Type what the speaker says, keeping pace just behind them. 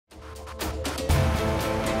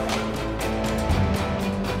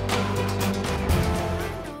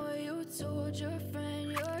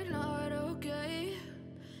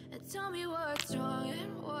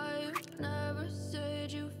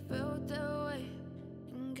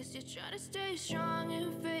Try to stay strong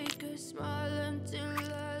and fake a smile until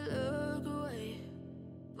I look away.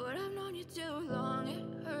 But I've known you too long,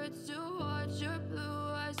 it hurts to watch your blue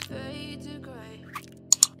eyes fade to gray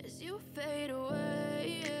as you fade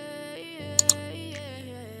away.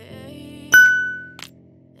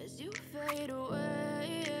 As you fade away.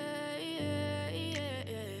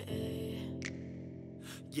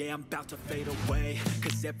 Yeah, I'm about to fade away,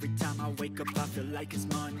 cause every time I wake up I feel like it's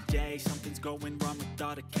Monday. Something's going wrong with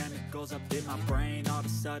all the chemicals up in my brain. All of a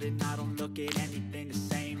sudden I don't look at anything the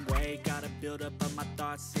same way. Gotta build up of my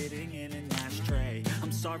thoughts sitting in an ashtray.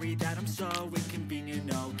 I'm sorry that I'm so inconvenient,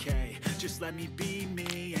 okay. Just let me be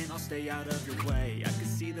me and I'll stay out of your way. I can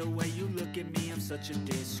see the way you look at me, I'm such a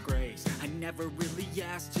disgrace. I never really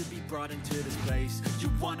asked to be brought into this place. You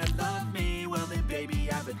wanna love me? Well then baby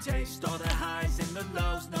I have a taste. All the highs and the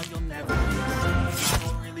lows, no you'll never be the same. I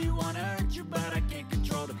don't really wanna hurt you but I can't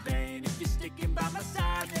control the pain. If you're sticking by my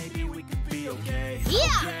side, maybe we could be okay.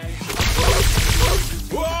 Yeah! Okay.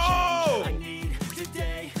 Whoa! I need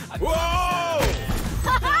today. Whoa!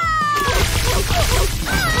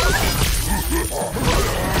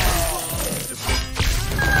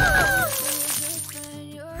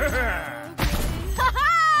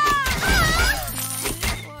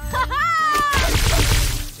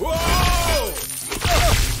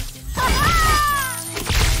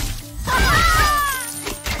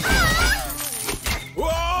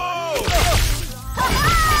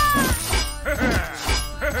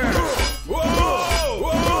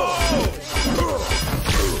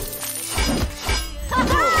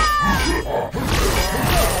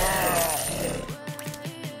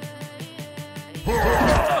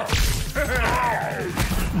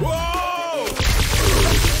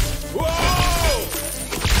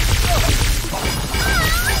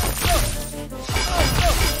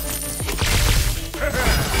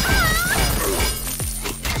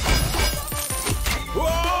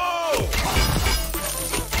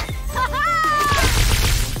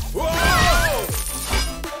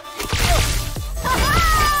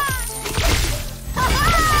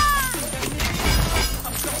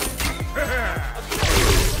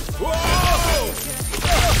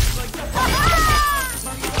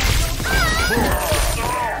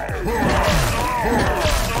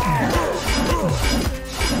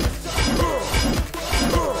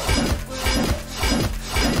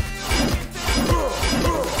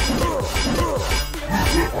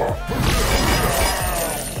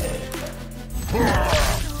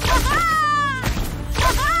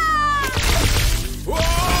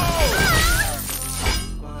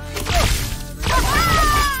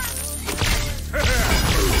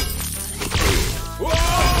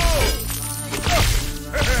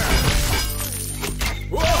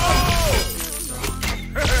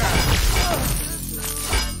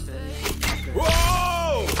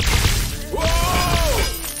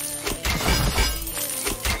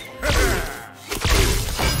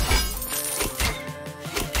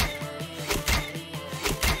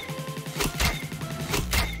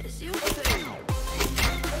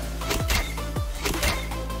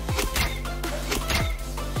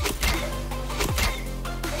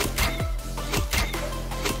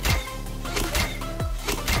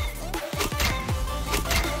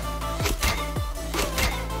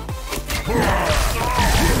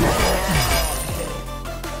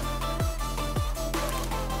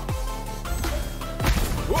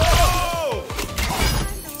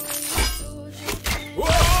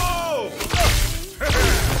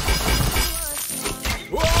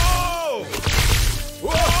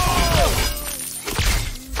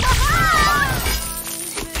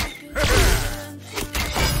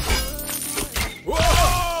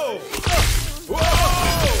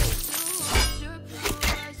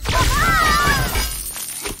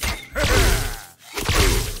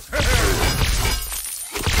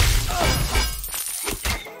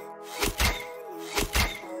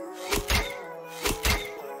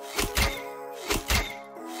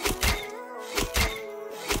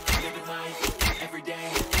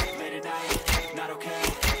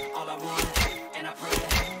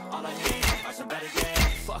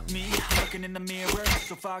 In the mirror,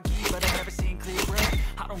 so foggy, but I've never seen clearer.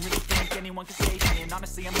 I don't really think anyone can save me, and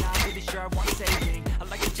honestly, I'm not really sure I want saving. I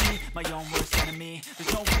like to be my own worst enemy.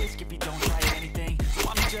 There's no risk if you don't try anything, so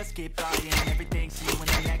I'ma just keep buying everything. See you in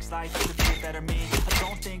the next life, to be a better me. I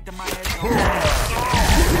don't think that my head's on.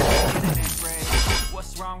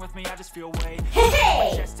 What's wrong with me? I just feel weight.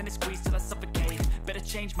 My chest and it squeezed till I suffocate. Better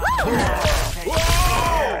change my Whoa!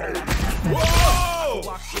 Whoa! Whoa!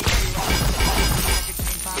 Whoa! Whoa!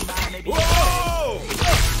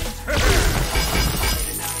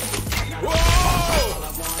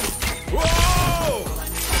 Whoa!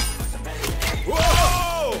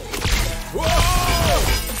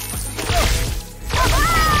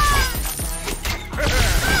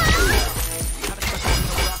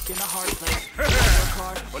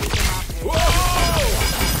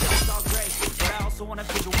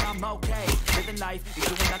 I'm okay. Living life, you're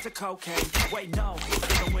doing lots of cocaine. Wait, no,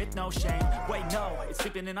 it's living with no shame. Wait, no, it's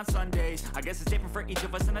sleeping in on Sundays. I guess it's different for each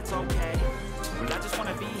of us and that's okay. But I just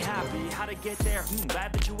wanna be happy. How to get there?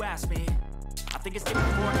 Glad that you asked me. I think it's different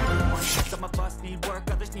for everyone. Some of us need work,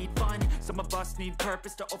 others need fun. Some of us need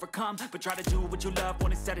purpose to overcome. But try to do what you love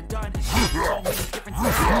when it's said and done. So many different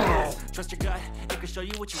things. Trust your gut, it can show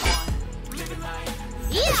you what you want. Living life.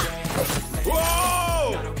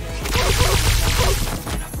 Whoa! Not okay.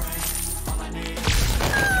 And I pray, all I need.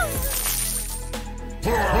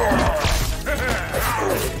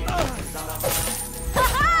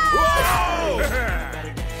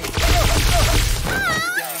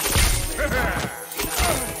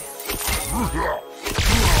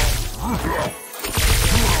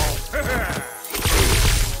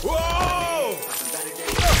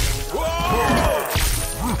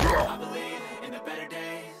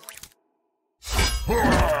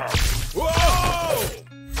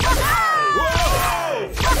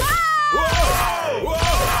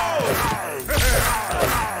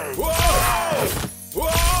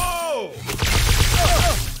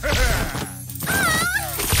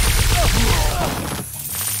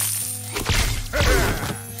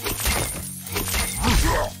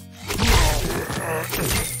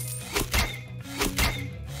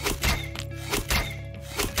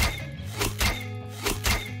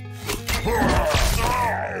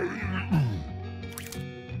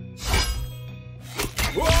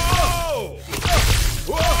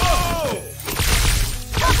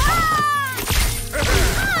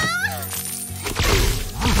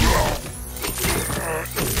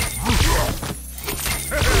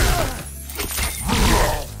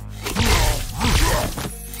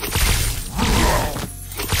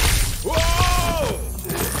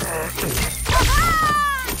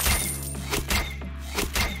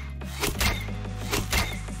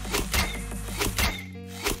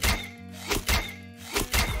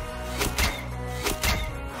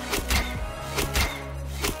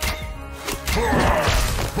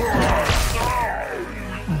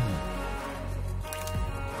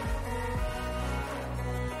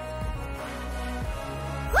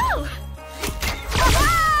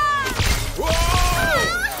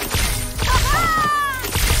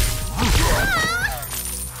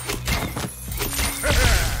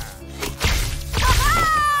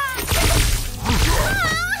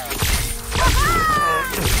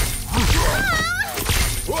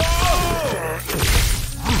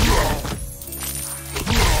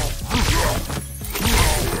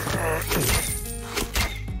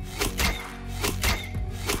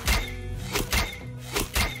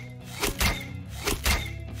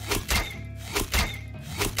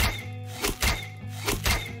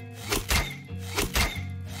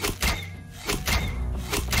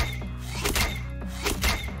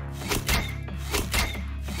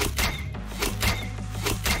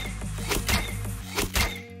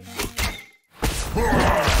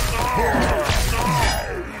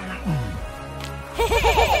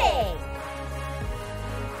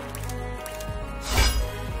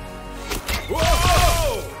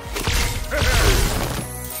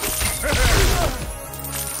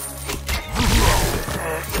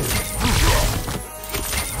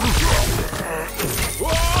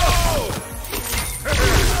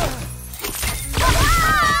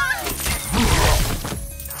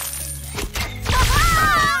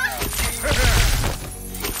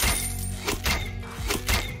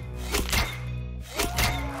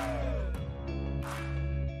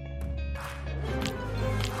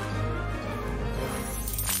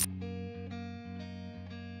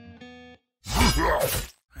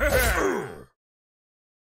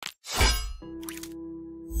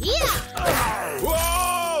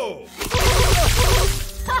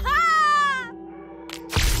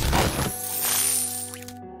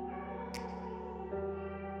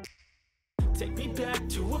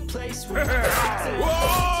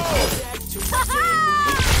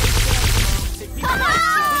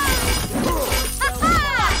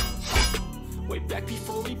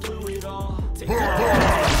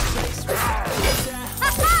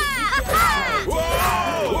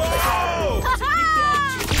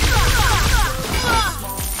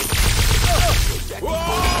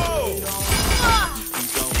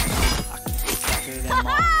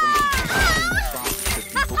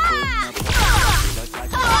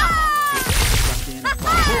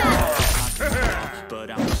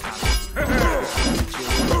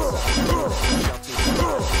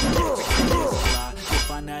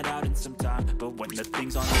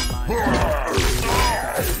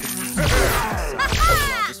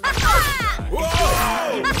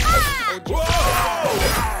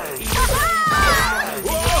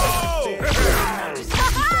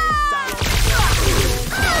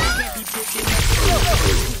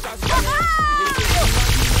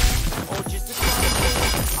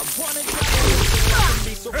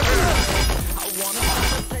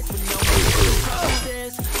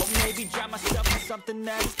 something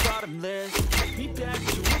that is bottomless. Take me back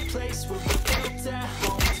to a place where I felt at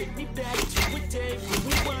home. Take me back to a day when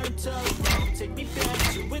we weren't alone. Take me back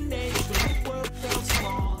to an age when the world felt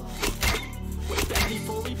small. Way back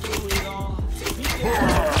before we blew it all. Take me back to a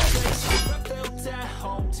place where I felt at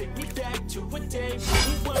home. Take me back to a day when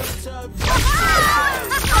we weren't alone.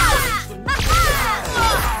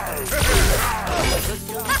 Let's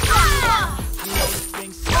go. I know this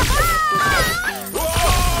thing sounds like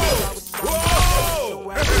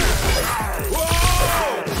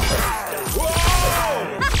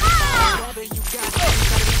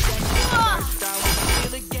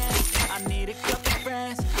I need a couple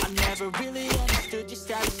friends. I never really understood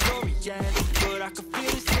just how the story ends, but I can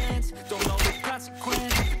feel his hands. Don't know the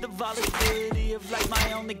consequence, the volatility of like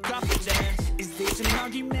my only confidence. Is this an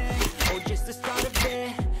argument or just the start of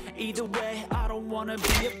it? Either way, I don't wanna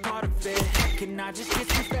be a part of it. Can I just get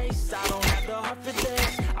some space? I don't have the heart for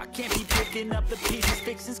this. I can't be picking up the pieces,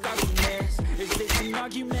 fixing scars from this. Is this an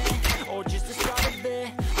argument or just the start of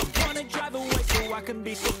it? I wanna drive away so I can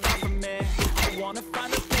be so far from it. I wanna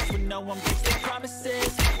find a place where no one breaks their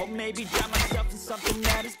promises, or maybe drown myself in something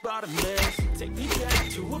that is bottomless. Take me back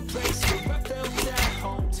to a place where I felt at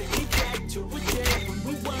home. Take me back to a day when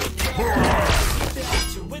we weren't alone. Take me back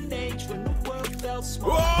to an age when the world felt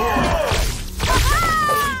small.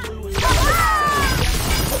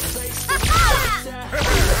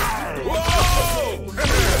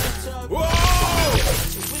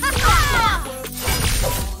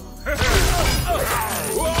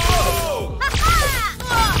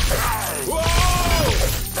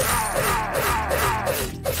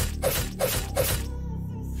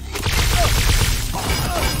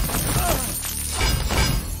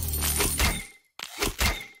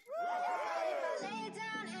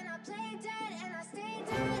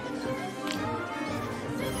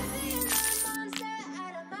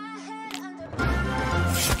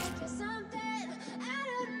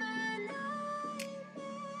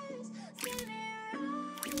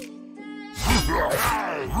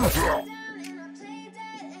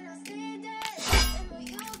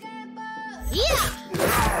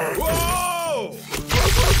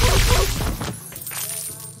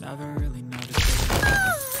 Never really noticed it.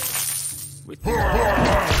 With you,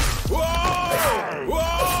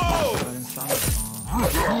 but inside my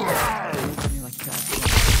phone, me like cats.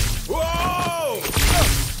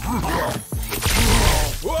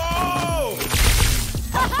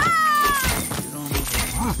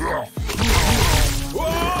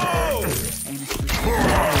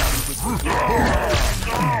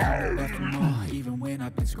 Even when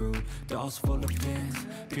I've been screwed, dolls full of pins,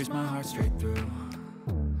 pierce my heart straight through.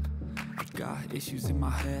 I got issues in my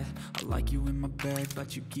head, I like you in my bed,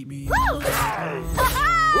 but you keep me in my bed.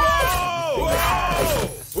 Whoa! Whoa!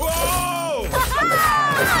 Whoa!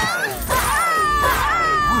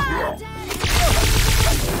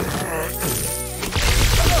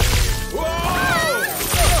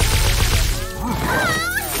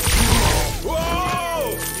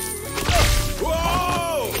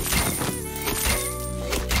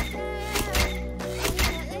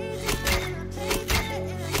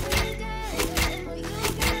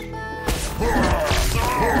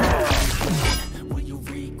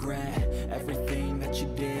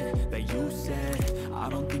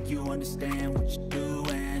 Understand what you're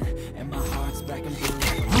doing, and my heart's black and blue.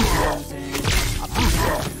 I'm losing. I'll be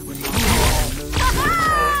there when I'm losing.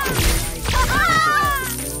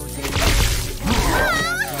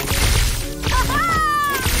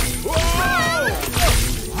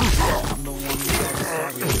 I'm the one who's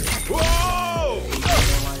sorry. Whoa!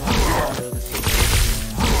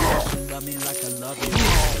 You love me like I love you.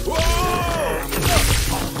 Whoa!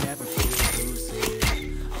 I'll never feel lucid.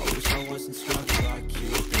 I wish I wasn't struck like you.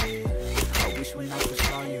 When I first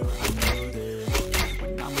saw you, I knew this.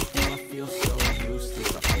 When I'm with you, I feel so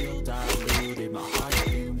useless. I feel diluted, my heart's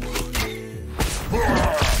been wounded.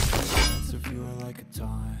 Parts of you are like a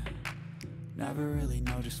taunt. Never really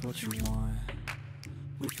know just what you want.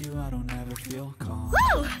 With you, I don't ever feel calm.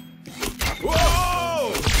 Whoa!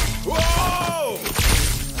 Whoa! Whoa!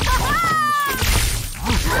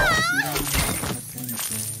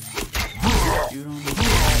 You don't know.